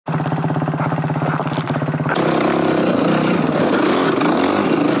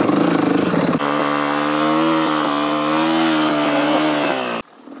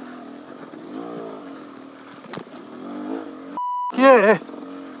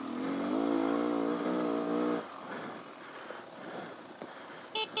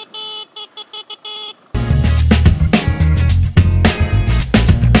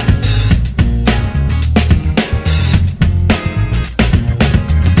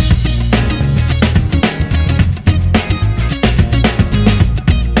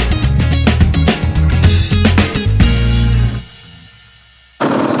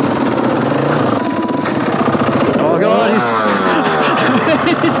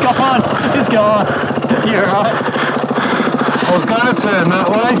on. You're right. I was going to turn that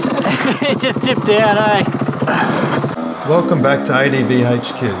way. It just dipped down, eh? Welcome back to ADV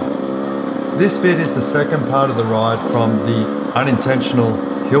HQ. This vid is the second part of the ride from the unintentional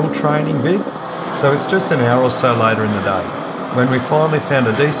hill training vid, so it's just an hour or so later in the day, when we finally found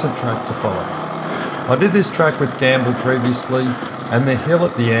a decent track to follow. I did this track with Gamble previously, and the hill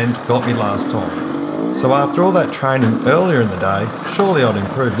at the end got me last time. So after all that training earlier in the day, surely I'd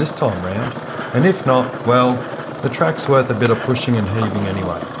improve this time round, and if not, well, the track's worth a bit of pushing and heaving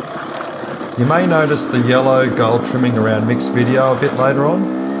anyway. You may notice the yellow gold trimming around Mick's video a bit later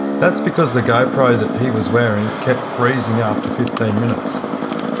on. That's because the GoPro that he was wearing kept freezing after 15 minutes,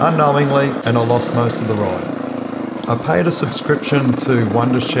 unknowingly, and I lost most of the ride. I paid a subscription to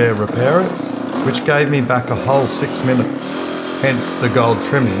Wondershare Repair It, which gave me back a whole 6 minutes, hence the gold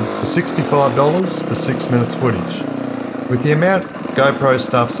trimming for $65 for 6 minutes footage. With the amount GoPro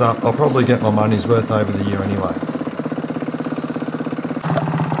stuffs up, I'll probably get my money's worth over the year anyway.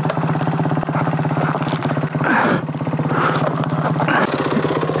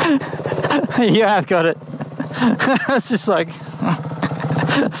 You have got it. It's just like...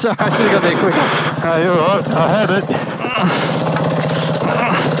 Sorry, I should have got there quicker. Oh, you're right, I had it.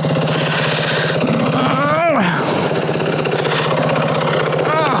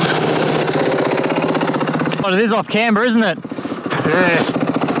 Well, it is off camber, isn't it? Yeah.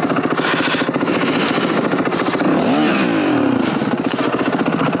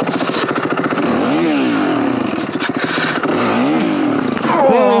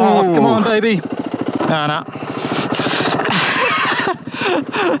 Oh, come on, baby. No, no.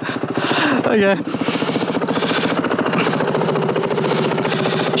 Okay.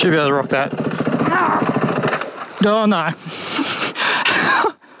 Should be able to rock that. Oh, no.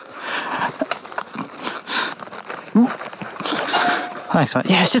 Thanks, mate.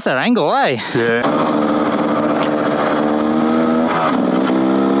 Yeah, it's just that angle, eh? Yeah.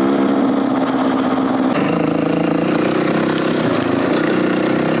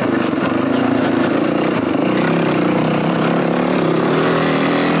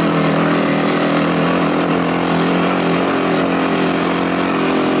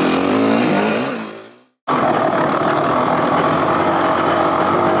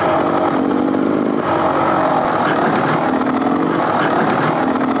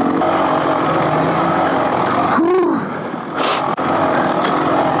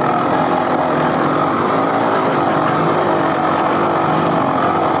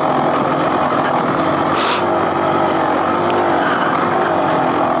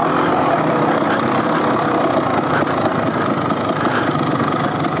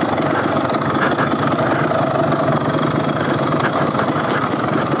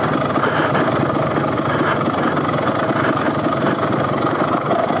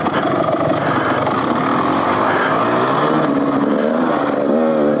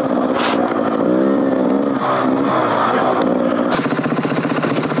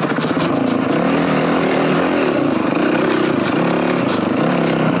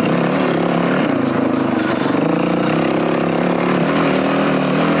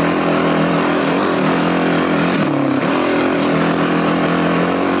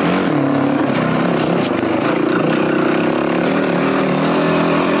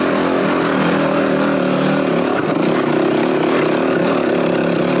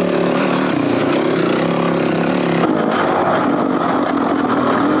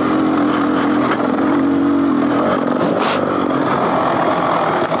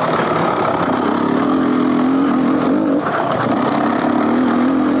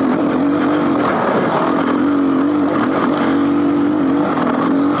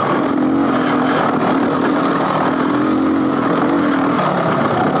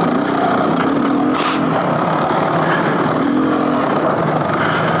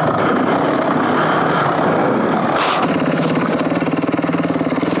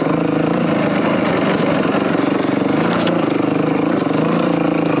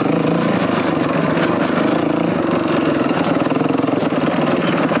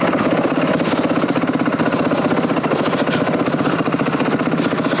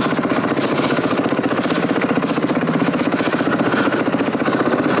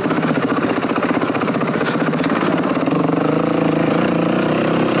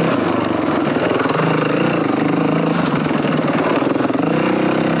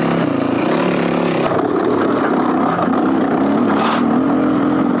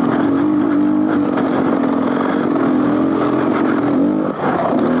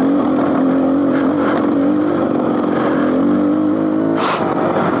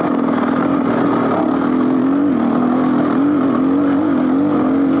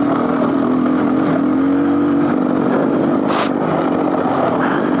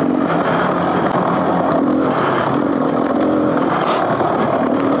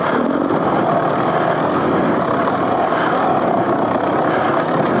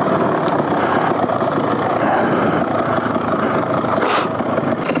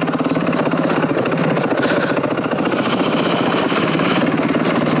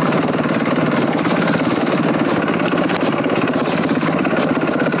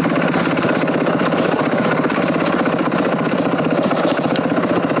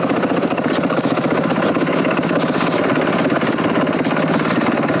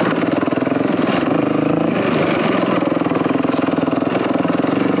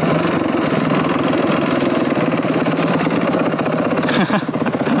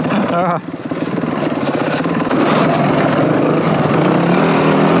 Alright.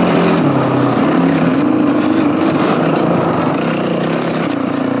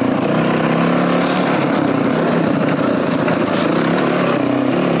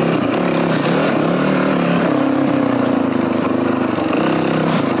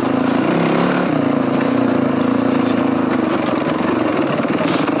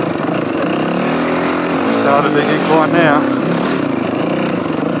 Start a big incline now.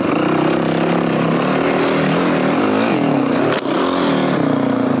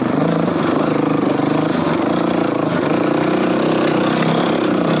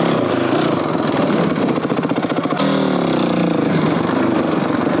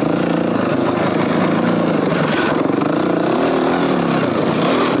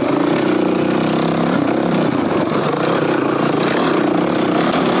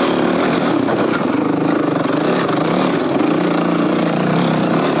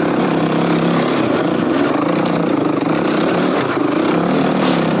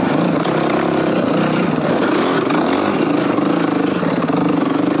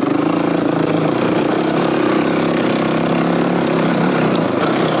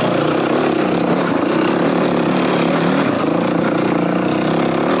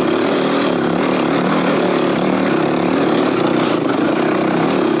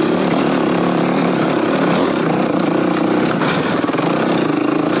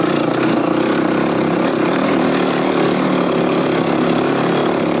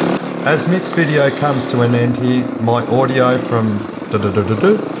 As Mick's video comes to an end here, my audio from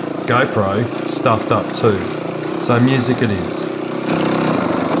GoPro stuffed up too. So music it is.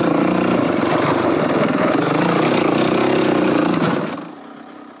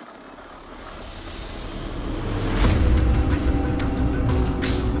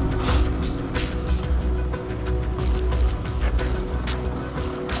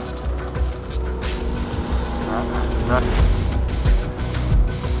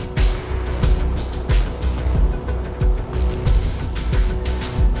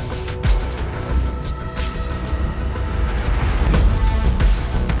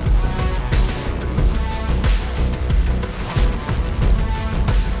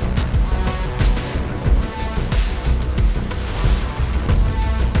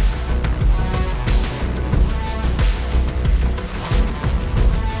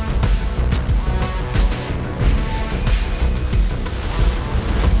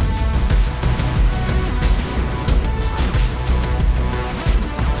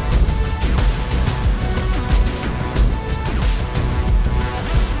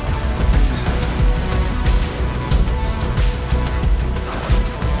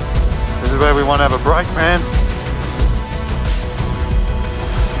 Where we want to have a break, man.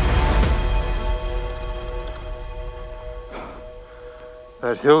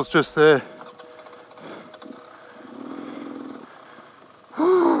 That hill's just there.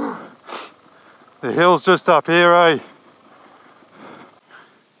 The hill's just up here, eh?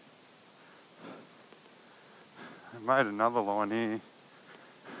 I made another line here.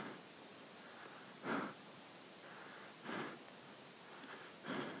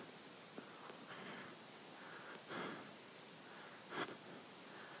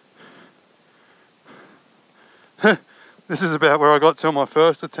 This is about where I got to on my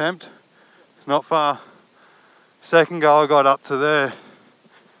first attempt. Not far. Second go I got up to there.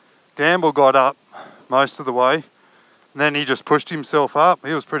 Gamble got up most of the way. And then he just pushed himself up.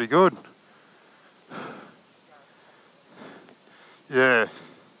 He was pretty good. Yeah.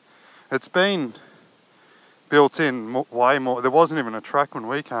 It's been built in way more. There wasn't even a track when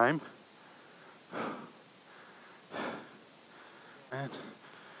we came. And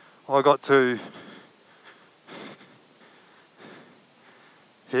I got to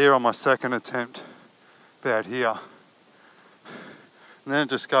here on my second attempt, about here. And then it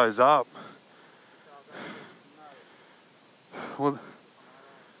just goes up. Well,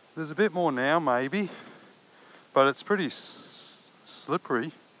 there's a bit more now maybe, but it's pretty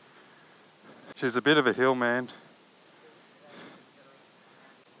slippery. She's a bit of a hill, man.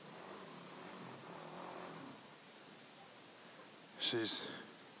 She's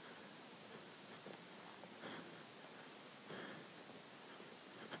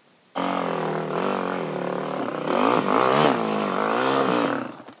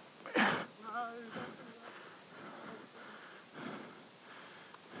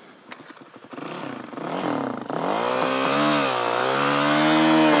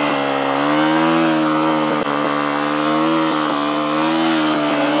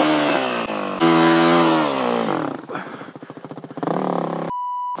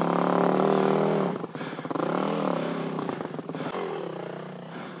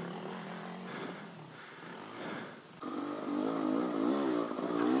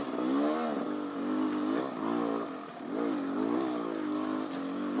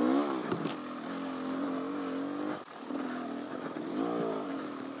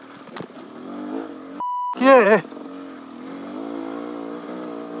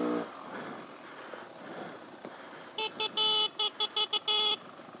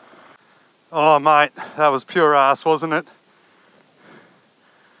Oh mate, that was pure ass, wasn't it?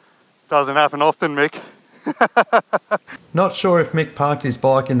 Doesn't happen often, Mick. Not sure if Mick parked his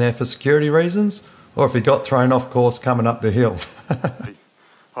bike in there for security reasons or if he got thrown off course coming up the hill.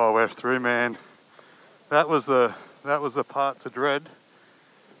 Oh, we're through, man. That was the part to dread.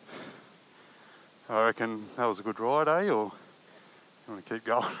 I reckon that was a good ride, eh? Or you want to keep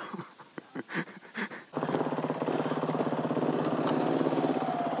going?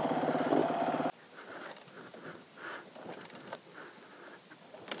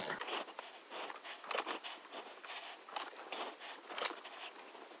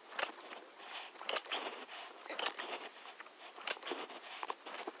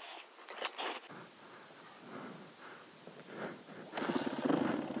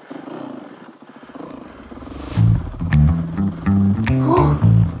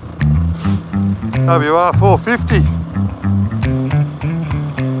 WR450.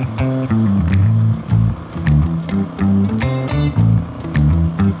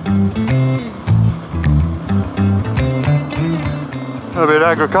 A bit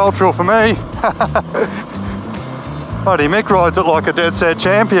agricultural for me. Buddy Mick rides it like a dead set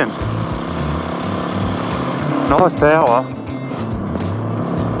champion. Nice power.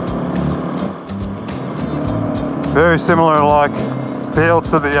 Very similar like feel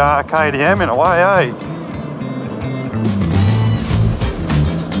to the KTM in a way, eh?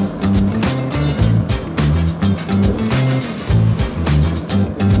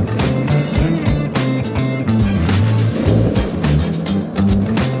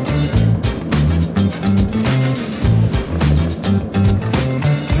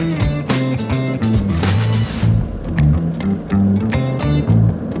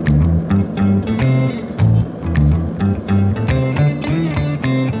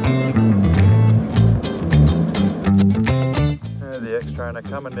 Xtrainer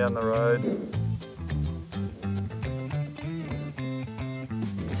coming down the road.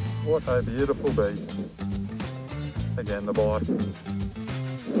 What a beautiful beast. Again, the bike.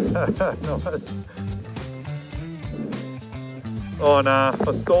 Nice. Oh no,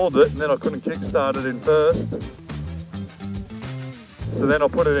 I stalled it and then I couldn't kickstart it in first. So then I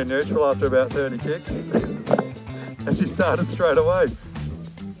put it in neutral after about 30 kicks and she started straight away.